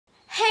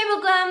Hey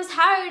bookworms,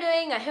 how are you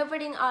doing? I hope you're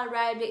doing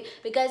alright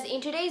because in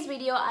today's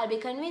video I'll be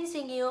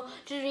convincing you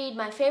to read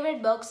my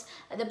favorite books,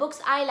 the books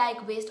I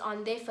like based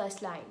on their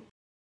first line.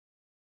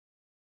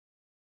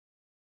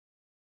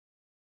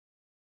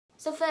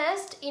 So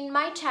first, in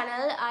my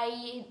channel,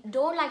 I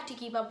don't like to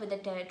keep up with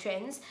the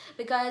trends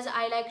because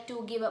I like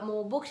to give up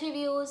more book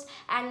reviews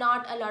and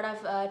not a lot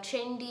of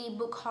trendy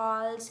book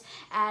hauls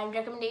and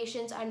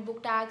recommendations and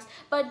book tags.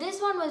 But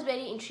this one was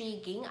very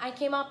intriguing. I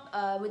came up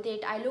with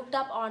it. I looked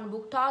up on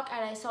Book Talk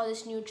and I saw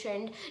this new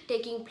trend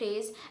taking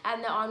place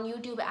and on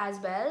YouTube as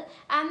well.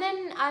 And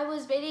then I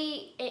was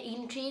very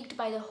intrigued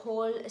by the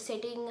whole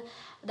setting,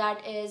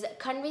 that is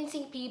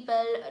convincing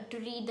people to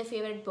read the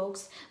favorite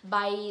books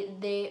by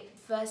the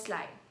first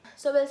line.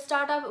 So we'll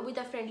start up with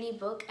a friendly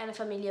book and a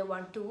familiar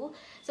one too.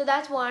 So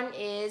that one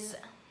is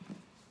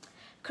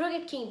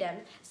Crooked Kingdom.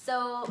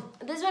 So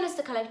this one is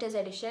the collector's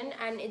edition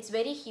and it's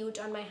very huge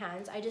on my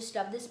hands. I just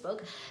love this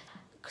book.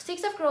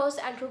 Six of Crows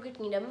and Crooked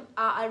Kingdom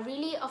are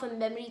really of a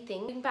memory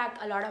thing. In fact,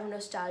 a lot of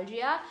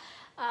nostalgia.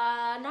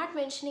 Not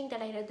mentioning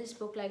that I read this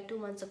book like 2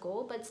 months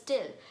ago, but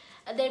still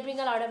they bring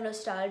a lot of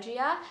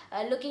nostalgia,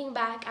 looking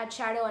back at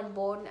Shadow and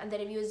Bone and the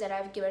reviews that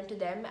I've given to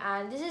them,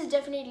 and this is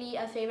definitely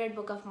a favorite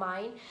book of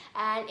mine.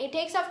 And it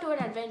takes up to an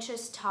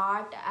adventurous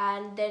start,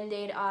 and then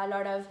there are a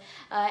lot of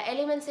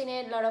elements in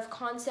it, a lot of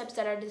concepts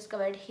that are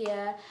discovered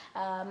here,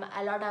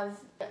 a lot of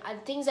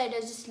things I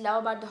just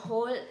love about the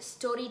whole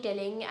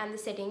storytelling and the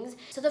settings.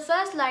 So the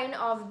first line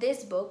of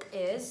this book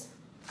is,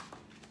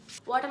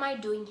 "What am I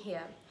doing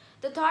here?"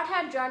 The thought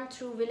had run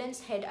through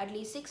Willen's head at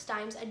least 6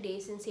 times a day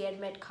since he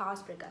had met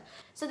Carsbreaker.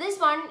 So this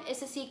one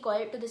is a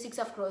sequel to the Six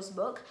of Crows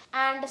book,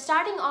 and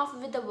starting off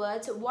with the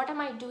words "what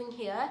am I doing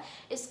here"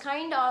 is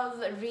kind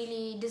of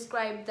really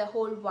describe the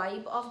whole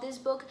vibe of this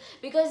book,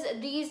 because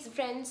these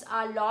friends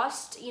are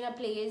lost in a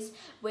place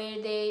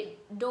where they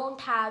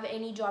don't have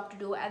any job to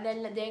do, and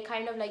then they're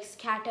kind of like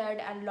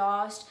scattered and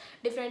lost,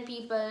 different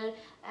people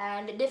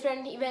and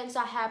different events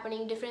are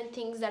happening, different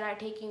things that are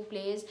taking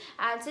place.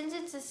 And since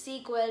it's a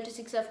sequel to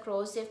Six of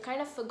Crows, they've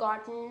kind of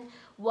forgotten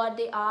what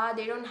they are.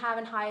 They don't have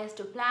an highest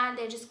to plan.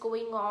 They're just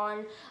going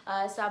on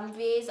some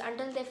ways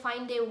until they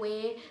find their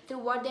way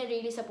through what they're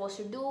really supposed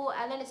to do.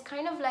 And then it's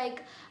kind of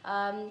like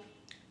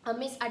a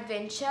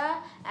misadventure,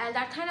 and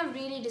that kind of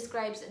really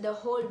describes the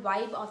whole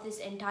vibe of this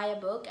entire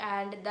book.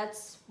 And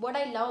that's what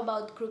I love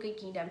about Crooked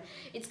Kingdom.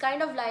 It's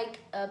kind of like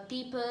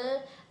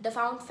people, the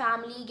found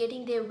family,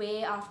 getting their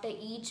way after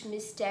each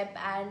misstep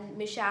and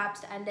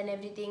mishaps and then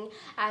everything,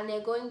 and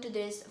they're going to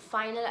this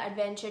final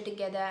adventure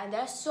together. And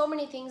there are so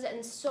many things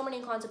and so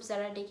many concepts that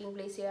are taking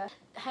place here.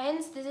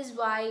 Hence, this is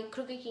why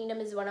Crooked Kingdom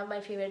is one of my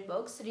favorite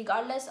books,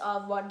 regardless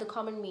of what the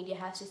common media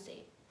has to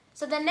say.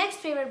 So the next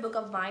favorite book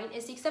of mine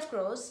is Six of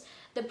Crows,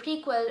 the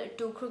prequel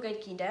to Crooked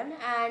Kingdom,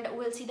 and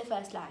we'll see the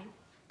first line.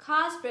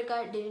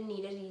 Carsbreaker didn't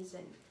need a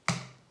reason.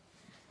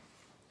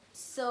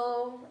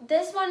 So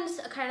this one's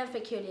kind of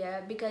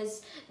peculiar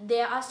because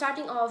they are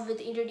starting off with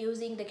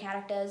introducing the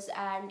characters,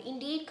 and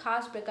indeed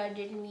Carsbreaker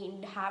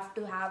didn't have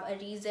to have a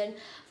reason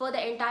for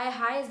the entire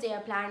heist they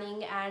are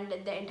planning and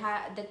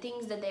the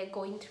things that they're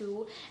going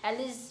through, and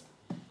this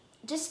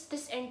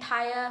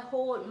entire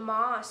whole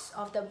mass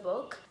of the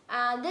book.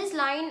 And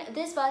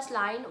this first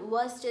line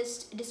was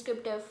just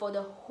descriptive for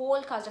the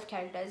whole cast of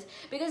characters,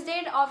 because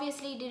they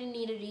obviously didn't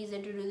need a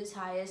reason to do this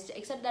heist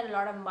except that a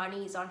lot of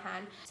money is on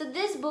hand. So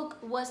this book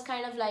was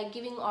kind of like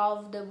giving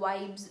off the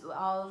vibes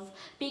of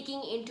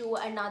peeking into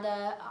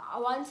another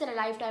once in a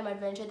lifetime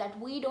adventure that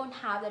we don't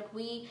have, that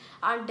we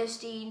aren't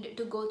destined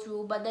to go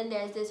through. But then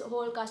there's this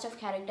whole cast of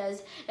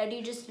characters that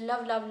you just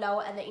love,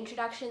 and the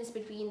introductions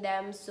between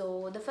them.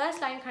 So the first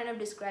line kind of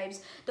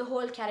describes the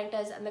whole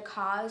characters and the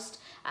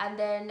cast, and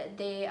then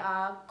they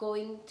are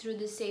going through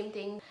the same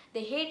thing.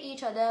 They hate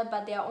each other,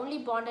 but they are only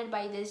bonded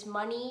by this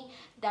money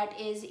that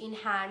is in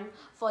hand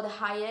for the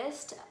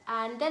highest.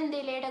 And then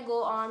they later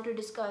go on to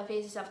discover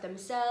faces of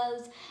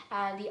themselves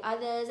and the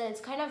others, and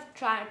it's kind of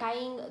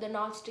tying the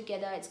knots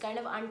together. It's kind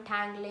of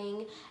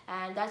untangling,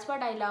 and that's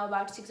what I love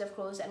about Six of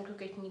Crows and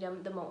Crooked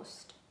Kingdom the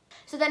most.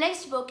 So the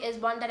next book is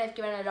one that I've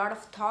given a lot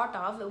of thought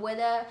of,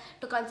 whether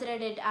to consider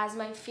it as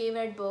my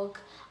favorite book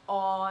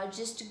or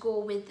just go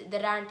with the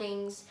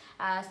rantings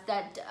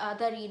that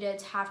other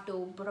readers have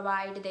to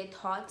provide their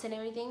thoughts and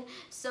everything.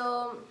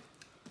 So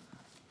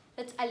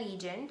it's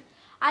Allegiant.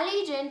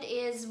 Allegiant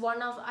is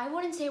one of, I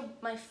wouldn't say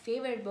my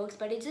favorite books,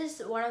 but it's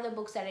just one of the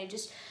books that I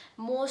just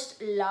most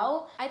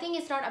love. I think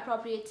it's not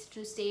appropriate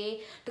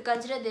to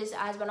consider this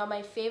as one of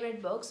my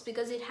favorite books,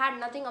 because it had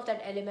nothing of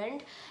that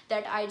element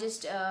that I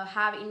just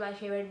have in my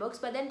favorite books.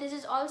 But then this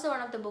is also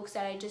one of the books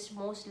that I just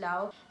most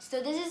love. So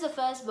this is the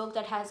first book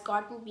that has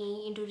gotten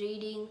me into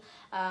reading.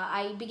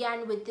 I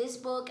began with this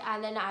book,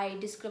 and then I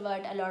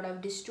discovered a lot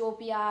of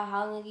dystopia,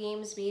 Hunger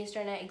Games based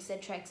on it,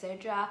 etc,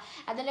 etc,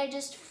 and then I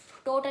just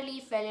totally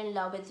fell in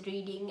love with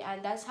reading,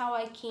 and that's how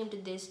I came to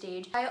this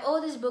stage. I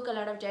owe this book a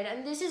lot of debt,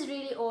 and this is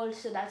really old,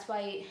 so that's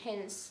why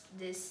hence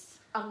this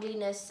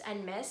ugliness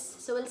and mess.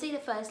 So we'll see the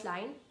first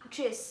line.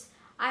 Tris,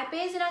 I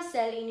paced in a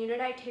cell in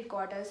Unite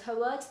headquarters, her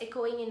words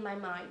echoing in my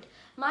mind.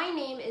 My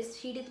name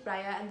is Edith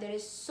Pryor and there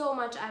is so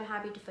much I'm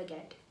happy to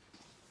forget.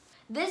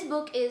 This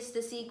book is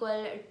the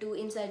sequel to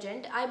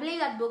Insurgent. I believe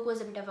that book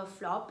was a bit of a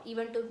flop,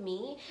 even to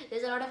me.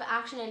 There's a lot of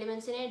action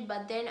elements in it,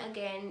 but then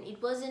again,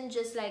 it wasn't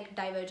just like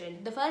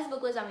Divergent. The first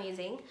book was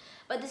amazing,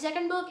 but the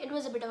second book, it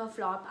was a bit of a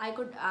flop. I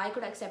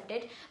could accept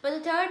it. But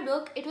the third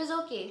book, it was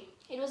okay.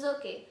 It was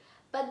okay.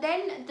 But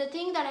then the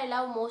thing that I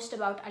love most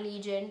about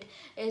Allegiant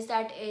is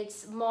that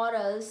it's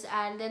morals,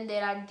 and then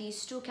there are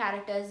these two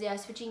characters, they are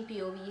switching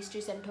POVs,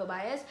 Tris and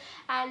Tobias,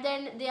 and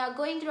then they are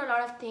going through a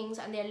lot of things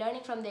and they're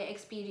learning from their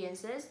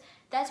experiences.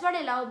 That's what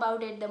I love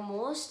about it the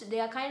most.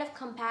 They are kind of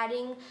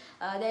comparing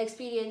their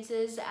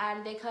experiences,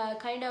 and they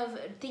kind of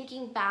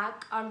thinking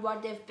back on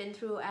what they've been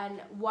through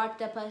and what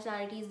the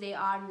personalities they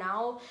are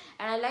now.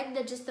 And I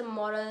like just the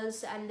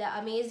morals and the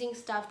amazing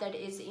stuff that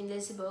is in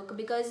this book,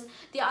 because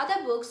the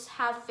other books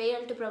have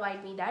failed to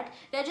provide me that.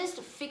 They're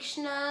just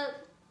fictional.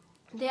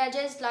 They are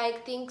just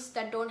like things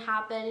that don't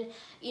happen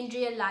in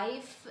real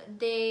life.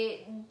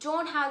 They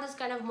don't have this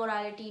kind of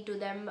morality to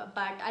them,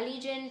 but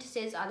Allegiant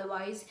says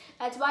otherwise.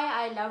 That's why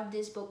I loved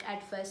this book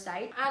at first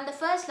sight. And the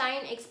first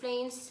line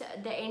explains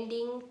the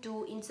ending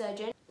to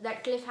Insurgent,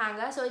 that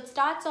cliffhanger. So it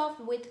starts off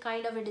with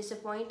kind of a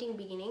disappointing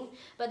beginning,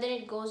 but then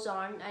it goes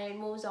on and it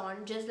moves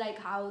on, just like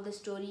how the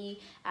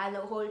story and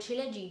the whole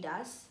trilogy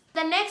does.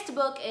 The next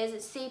book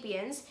is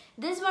Sapiens.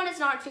 This one is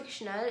not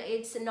fictional,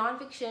 it's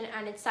non-fiction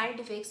and it's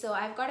scientific, so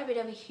I've got a bit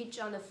of a hitch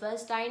on the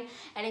first line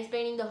and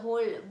explaining the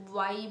whole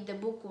vibe, the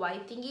book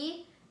vibe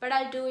thingy, but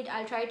I'll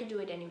try to do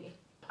it anyway.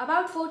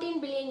 About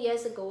 14 billion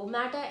years ago,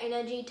 matter,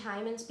 energy,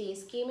 time and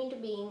space came into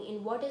being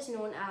in what is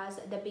known as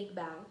the Big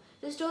Bang.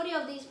 The story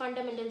of these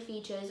fundamental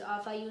features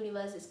of our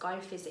universe is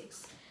called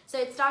physics. So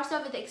it starts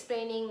off with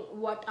explaining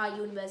what our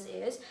universe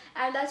is,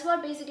 and that's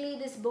what basically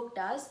this book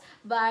does,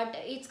 but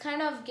it's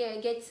kind of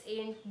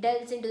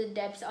delves into the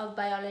depths of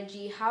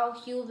biology, how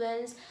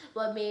humans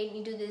were made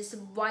into this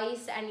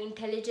wise and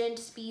intelligent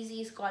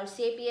species called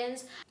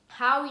sapiens,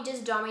 how we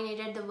just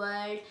dominated the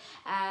world,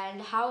 and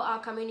how our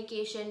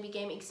communication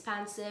became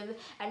expansive,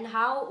 and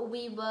how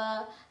we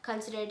were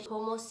considered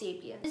Homo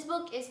sapiens. This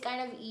book is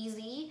kind of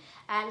easy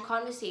and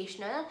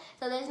conversational,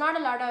 so there's not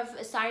a lot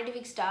of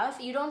scientific stuff.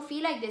 You don't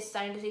feel like this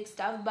scientific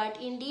stuff,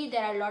 but indeed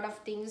there are a lot of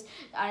things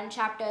and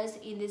chapters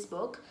in this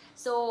book.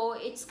 So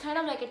it's kind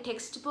of like a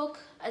textbook,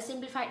 a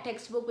simplified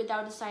textbook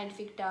without the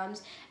scientific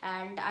terms,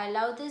 and I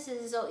love this.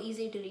 This is so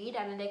easy to read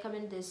and I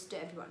recommend this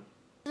to everyone.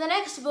 The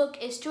next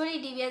book is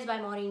Truly Devious by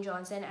Maureen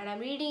Johnson, and I'm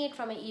reading it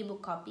from an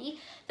ebook copy.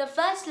 The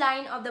first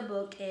line of the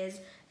book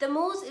is, "The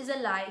moose is a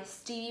lie,"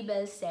 Stevie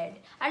Bell said.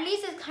 At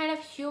least it's kind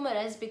of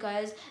humorous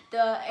because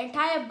the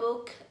entire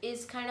book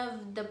is kind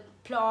of, the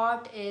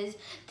plot is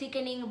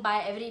thickening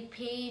by every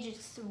page.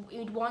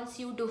 It wants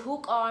you to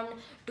hook on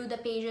to the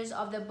pages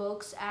of the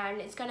books, and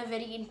it's kind of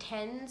very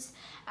intense,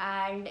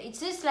 and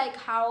it's just like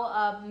how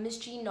a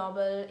mystery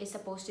novel is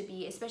supposed to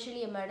be,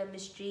 especially a murder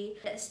mystery.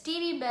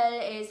 Stevie Bell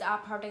is our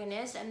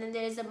protagonist, and then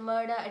there is a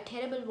murder, a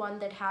terrible one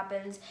that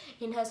happens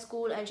in her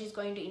school, and she's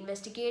going to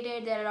investigate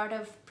it. There are a lot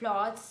of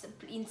plots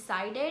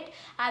inside it,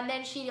 and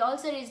then she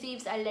also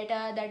receives a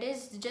letter that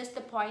is just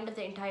the point of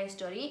the entire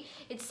story.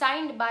 It's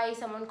signed by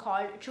someone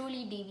called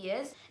Truly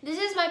Devious. This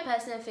is my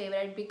personal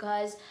favorite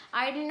because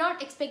I did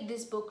not expect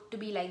this book to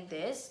be like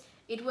this.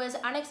 It was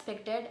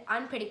unexpected,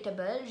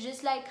 unpredictable,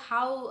 just like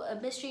how a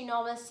mystery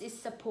novel is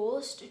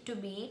supposed to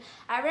be.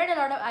 I read a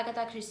lot of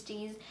Agatha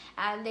Christie's,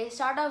 and they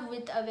start off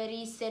with a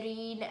very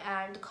serene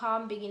and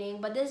calm beginning,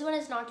 but this one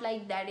is not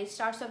like that. It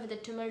starts off with a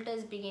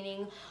tumultuous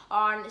beginning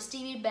on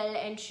Stevie Bell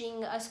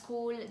entering a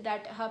school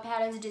that her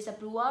parents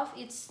disapprove of.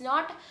 It's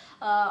not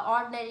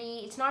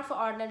ordinary, it's not for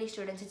ordinary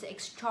students, it's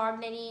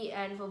extraordinary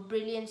and for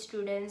brilliant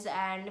students,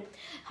 and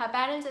her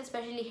parents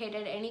especially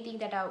hated anything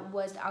that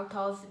was out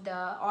of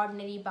the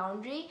ordinary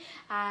boundary.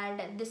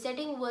 And the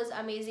setting was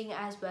amazing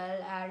as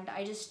well, and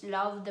I just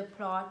loved the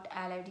plot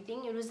and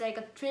everything. It was like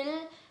a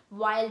thrill,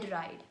 wild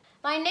ride.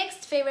 My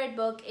next favorite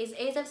book is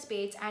Ace of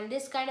Spades, and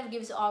this kind of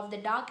gives off the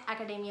dark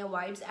academia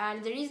vibes,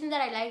 and the reason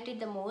that I liked it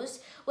the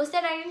most was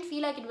that I didn't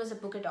feel like it was a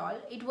book at all.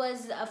 It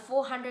was a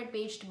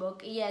 400-page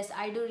book, yes,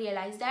 I do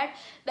realize that,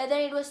 but then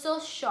it was so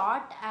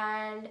short,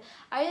 and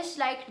I just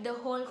liked the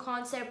whole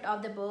concept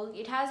of the book.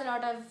 It has a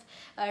lot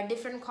of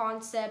different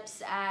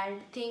concepts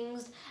and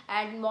things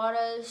and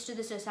morals to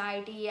the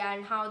society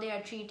and how they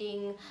are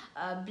treating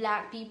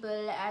black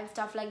people and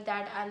stuff like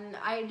that, and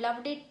I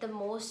loved it the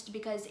most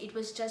because it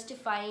was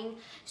justifying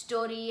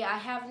story. I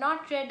have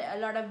not read a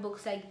lot of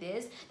books like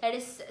this that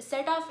is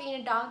set off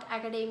in a dark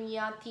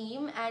academia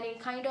theme, and it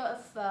kind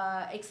of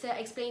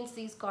explains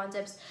these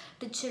concepts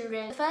to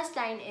children. The first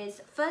line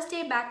is, "First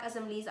day back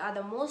assemblies are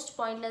the most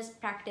pointless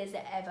practice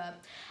ever,"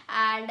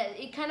 and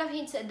it kind of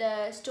hints at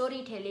the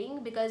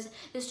storytelling, because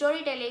the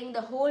storytelling,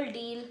 the whole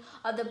deal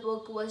of the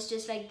book was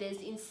just like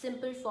this in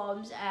simple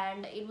forms,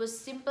 and it was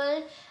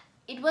simple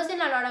it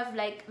wasn't a lot of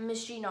like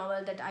mystery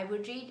novel that I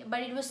would read, but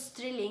it was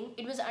thrilling,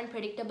 it was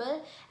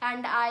unpredictable,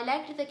 and I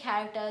liked the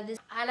character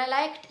and I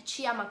liked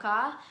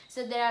Chiamaka.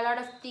 So there are a lot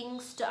of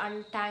things to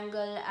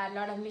untangle and a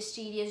lot of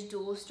mysterious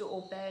doors to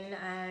open,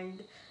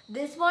 and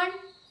this one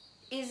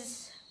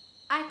is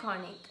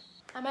iconic.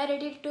 Am I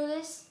ready to do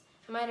this?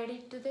 Am I ready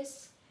to do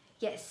this?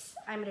 Yes,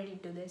 I'm ready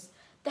to do this.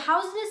 The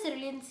House in the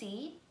Cerulean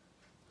Sea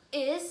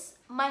is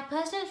my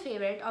personal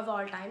favorite of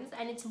all times,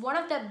 and it's one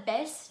of the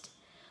best,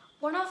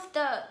 one of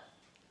the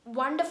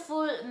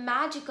wonderful,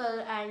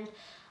 magical, and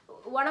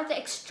one of the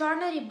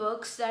extraordinary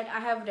books that I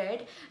have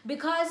read,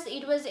 because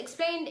it was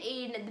explained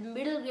in the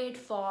middle grade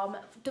form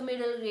to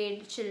middle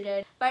grade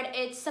children, but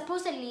it's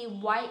supposedly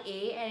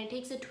YA and it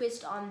takes a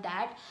twist on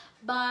that.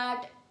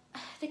 But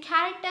the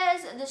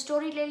characters, the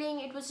storytelling,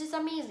 it was just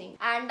amazing,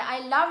 and I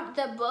loved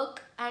the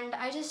book, and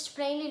I just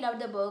plainly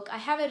loved the book. I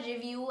have a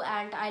review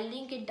and I'll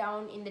link it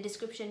down in the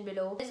description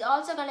below. There's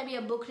also gonna be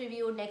a book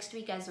review next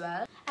week as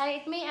well, and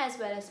it may as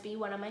well as be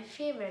one of my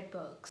favorite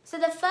books. So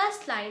the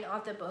first line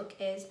of the book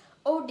is,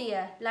 "Oh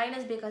dear,"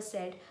 Linus Baker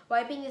said,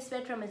 wiping the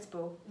sweat from his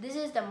brow. "This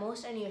is the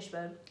most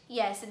unusual."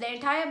 Yes, the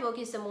entire book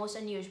is the most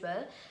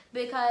unusual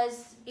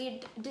because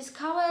it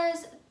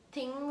discovers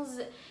things,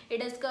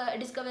 it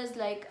discovers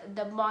like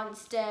the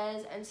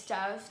monsters and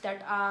stuff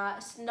that are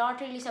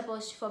not really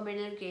supposed for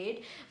middle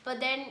grade, but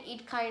then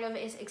it kind of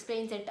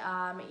explains it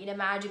in a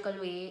magical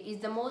way,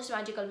 is the most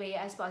magical way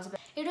as possible.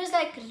 It was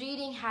like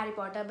reading Harry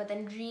Potter, but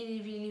then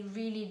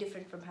really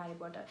different from Harry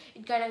Potter.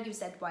 It kind of gives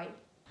that vibe.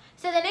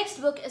 So the next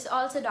book is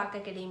also Dark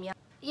Academia.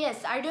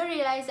 Yes, I do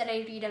realize that I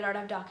read a lot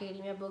of Dark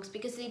Academia books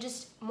because they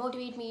just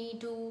motivate me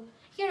to,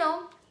 you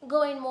know,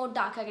 go in more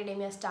Dark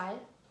Academia style.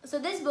 So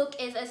this book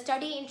is A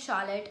Study in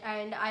Charlotte,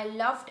 and I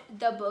loved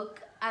the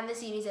book and the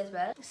series as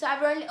well. So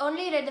I've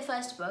only read the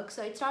first book,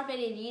 so it's not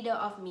very reader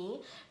of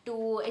me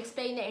to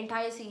explain the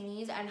entire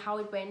series and how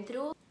it went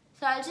through.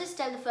 So I'll just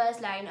tell the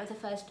first line of the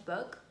first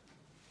book.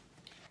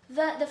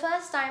 The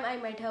first time I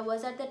met her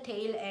was at the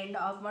tail end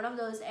of one of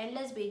those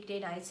endless weekday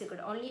nights you could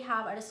only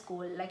have at a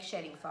school like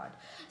Sherringford.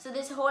 So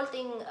this whole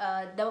thing,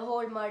 the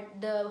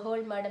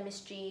whole murder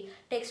mystery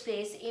takes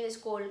place in a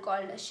school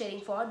called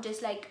Sherringford,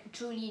 just like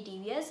Truly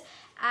Devious.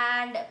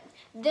 And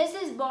this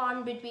is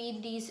born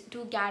between these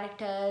two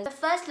characters. The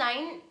first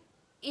line,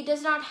 it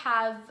does not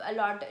have a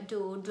lot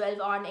to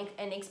dwell on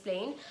and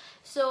explain.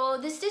 So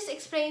this just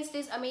explains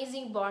this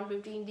amazing bond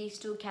between these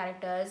two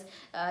characters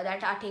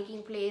that are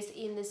taking place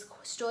in this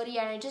story,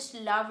 and I just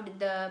loved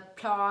the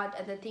plot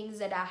and the things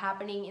that are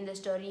happening in the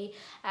story.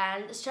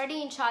 And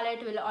Study in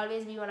Charlotte will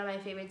always be one of my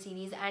favorite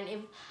series, and if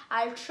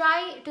I'll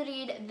try to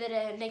read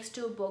the next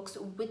two books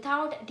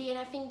without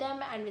DNFing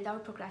them and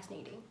without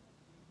procrastinating.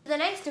 The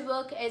next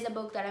book is a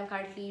book that I'm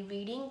currently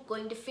reading,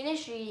 going to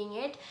finish reading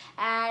it,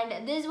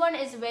 and this one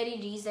is very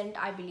recent,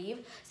 I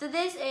believe. So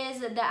this is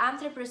The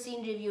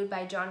Anthropocene, reviewed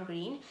by John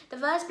Green. The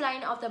first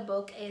line of the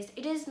book is,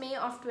 "It is May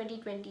of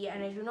 2020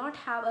 and I do not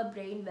have a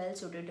brain well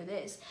suited to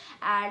this."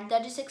 And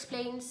that just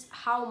explains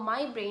how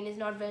my brain is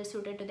not well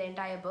suited to the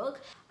entire book.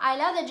 I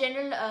love the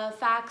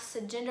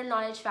general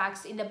knowledge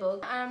facts in the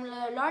book. I'm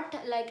a lot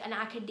like an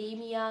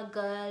academia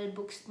girl,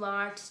 book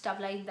smart, stuff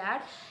like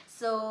that.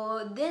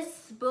 So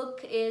this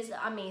book is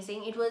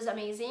amazing. It was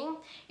amazing.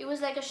 It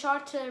was like a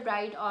short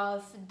ride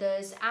of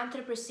this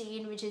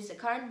Anthropocene, which is the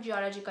current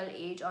geological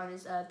age on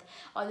this earth,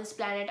 on this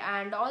planet,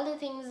 and all the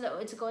things that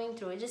it's going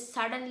through. It's just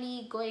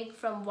suddenly going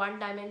from one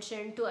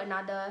dimension to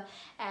another,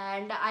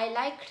 and I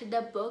liked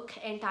the book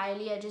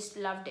entirely. I just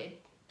loved it.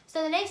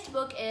 So the next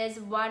book is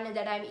one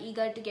that I'm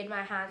eager to get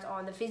my hands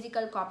on, the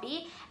physical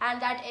copy, and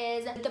that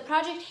is The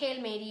Project Hail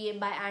Mary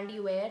by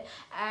Andy Weir,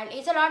 and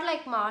it's a lot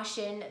like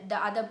Martian, the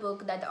other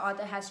book that the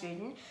author has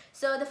written.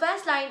 So the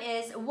first line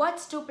is,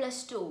 "What's 2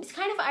 plus 2?" It's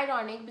kind of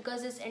ironic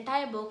because this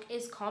entire book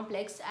is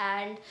complex,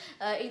 and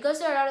it goes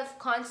through a lot of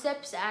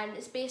concepts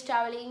and space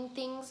traveling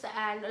things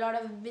and a lot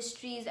of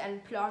mysteries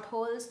and plot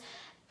holes.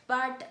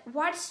 But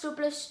what's 2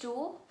 plus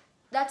 2?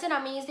 That's an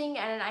amazing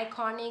and an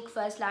iconic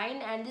first line,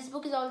 and this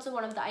book is also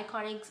one of the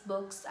iconic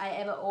books I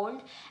ever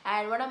owned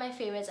and one of my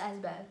favorites as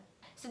well.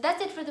 So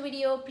that's it for the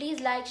video. Please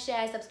like,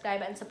 share,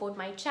 subscribe and support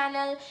my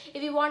channel.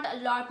 If you want a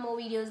lot more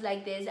videos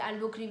like this and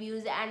book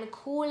reviews and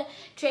cool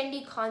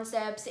trendy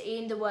concepts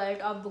in the world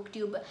of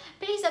booktube,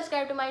 please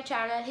subscribe to my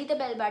channel, hit the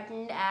bell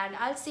button, and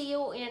I'll see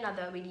you in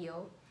another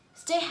video.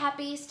 Stay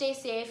happy, stay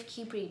safe,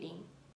 keep reading.